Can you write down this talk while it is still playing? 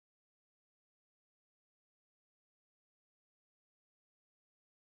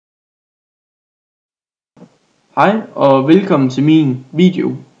Hej og velkommen til min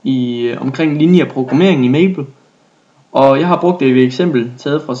video omkring lineær programmering i Maple. Og jeg har brugt et eksempel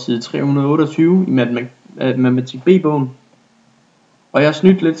taget fra side 328 i matematik B-bogen. Og jeg har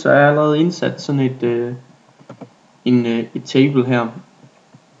snydt lidt, så jeg har allerede indsat sådan et table her.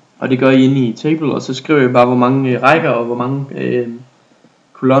 Og det gør I inde i table, og så skriver jeg bare hvor mange rækker og hvor mange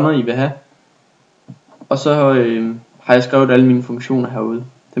kolonner I vil have. Og så har jeg skrevet alle mine funktioner herude.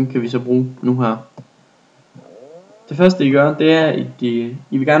 Dem kan vi så bruge nu her. Det første I gør, det er, at I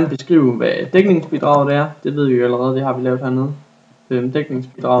vil gerne beskrive, hvad dækningsbidraget er. Det ved vi jo allerede, det har vi lavet hernede.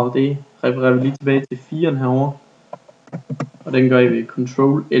 Dækningsbidraget, det refererer vi lige tilbage til 4'eren herovre. Og den gør I ved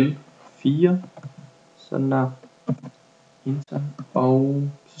Ctrl L4. Sådan der. Enter. Og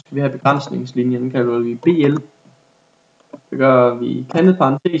så skal vi have begrænsningslinjen, den kalder vi BL. Det gør vi kantet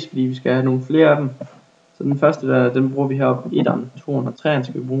parentes, fordi vi skal have nogle flere af dem. Så den første der, den bruger vi heroppe i 1'eren, 2'eren og 3'eren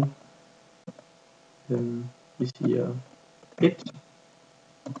skal vi bruge. Vi siger 1,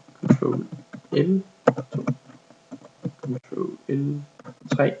 Ctrl L, 2, Ctrl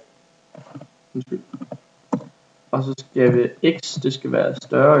L3, og så skal vi x, det skal være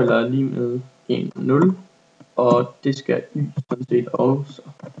større eller lige med 0, og det skal y sådan set også.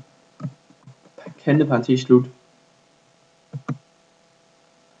 Kantet parentes slut.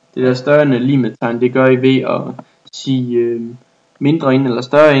 Det der større end lige med tegn, det gør I ved at sige mindre ind eller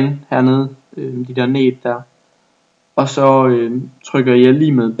større ind hernede, de der næb der. Og så trykker jeg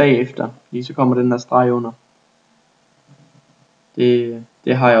lige med bagefter, fordi så kommer den der streg under.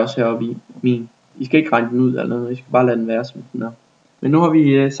 Det har jeg også heroppe i min. I skal ikke regne den ud eller noget, I skal bare lade den være som den er. Men nu har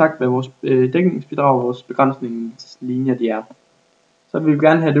vi sagt, hvad vores dækningsbidrag og vores begrænsningslinjer de er. Så vil vi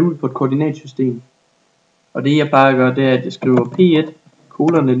gerne have det ud på et koordinatsystem. Og det jeg bare gør, det er, at jeg skriver P1,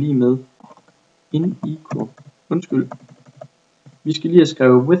 kolerne lige med, in equal. Undskyld. Vi skal lige have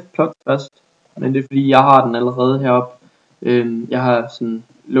skrevet with plot først. Men det er fordi jeg har den allerede heroppe. Jeg har sådan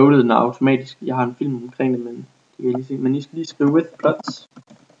loadet den automatisk. Jeg har en film omkring det, men det kan jeg lige se. Men I skal lige skrive with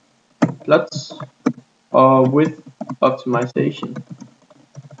plots og with optimization.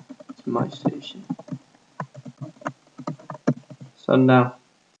 Sådan der.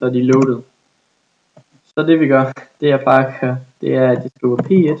 Så er de loadet. Så det vi gør, det jeg bare gør, det er at jeg skriver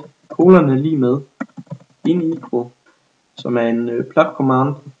P1 kolerne lige med in equal, som er en plot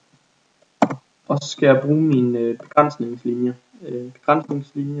command. Og så skal jeg bruge mine begrænsningslinjer.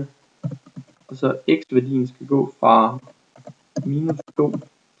 Og så x-værdien skal gå fra minus 2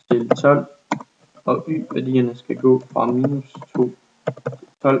 til 12. Og y-værdierne skal gå fra minus 2 til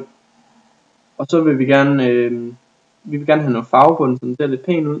 12. Og så vil vi gerne have noget farve på den, så den ser lidt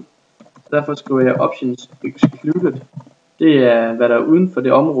pæn ud. Så derfor skriver jeg options excluded. Det er hvad der er uden for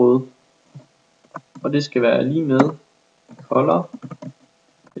det område. Og det skal være lige med color,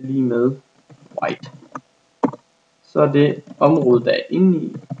 lige med white. Så er det område, der er inde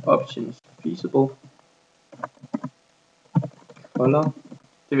i options feasible. Color.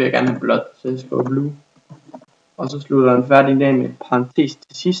 Det vil jeg gerne have blåt, så jeg skriver blue. Og så slutter den færdig af med parentes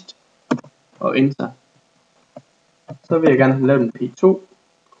til sidst. Og enter. Så vil jeg gerne have lavet en P2.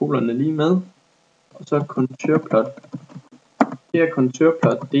 Kolerne lige med. Og så contourplot. Det her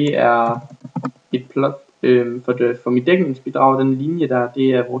contourplot, det er et plot for mit dækningsbidrag. Den linje der,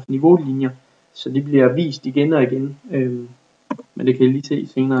 det er vores niveaulinjer. Så de bliver vist igen og igen. Men det kan I lige se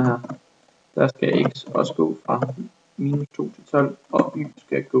senere her. Der skal x også gå fra minus 2 til 12. Og y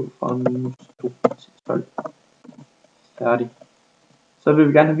skal gå fra minus 2 til 12. Færdig. Så vil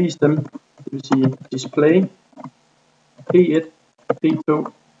vi gerne have vist dem. Det vil sige display P1,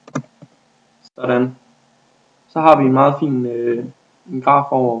 P2. Sådan. Så har vi en meget fin en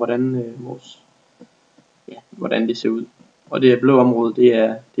graf over hvordan det ser ud. Og det blå område, det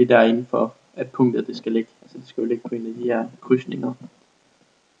er derinde for at punktet det skal ligge. Altså det skal jo ligge på en af de her krydsninger.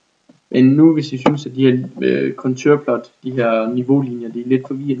 Men nu hvis I synes at de her contourplot, de her niveaulinjer, de er lidt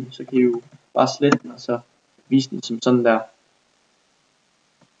forvirrende, så kan I jo bare slette den og så vise den som sådan der.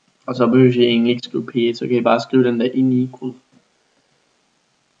 Og så behøver jeg egentlig ikke skrive P1, så kan I bare skrive den der ind i equal.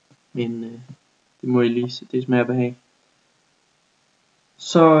 Men det må I lige, det smager behag.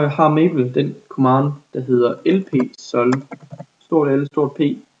 Så har Maple den command, der hedder lp-solve. Stort L, stort P,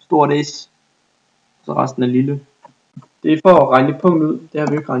 stort S. Så resten er lille. Det er for at regne et punkt ud. Det har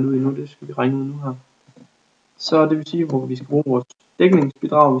vi ikke regnet ud endnu, det skal vi regne ud nu her. Så det vil sige, hvor vi skal bruge vores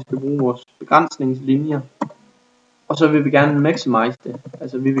dækningsbidrag, vi skal bruge vores begrænsningslinjer. Og så vil vi gerne maximize det.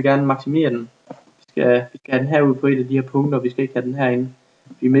 Altså vi vil gerne maksimere den. Vi skal have den her ud på et af de her punkter, og vi skal ikke have den herinde.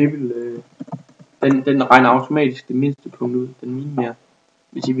 Fordi Maple, den regner automatisk det mindste punkt ud, den minimerer.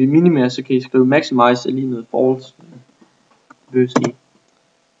 Hvis I vil minimere, så kan I skrive maximize er lige med false. Det vil sige.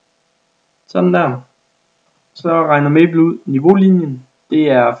 Sådan der. Så regner Mabel ud, niveaulinjen, det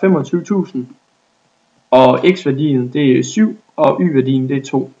er 25.000, og x-værdien, det er 7, og y-værdien, det er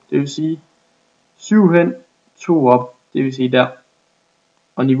 2. Det vil sige, 7 hen, 2 op, det vil sige der.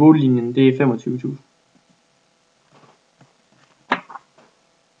 Og niveaulinjen, det er 25.000.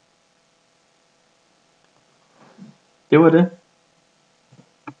 Det var det.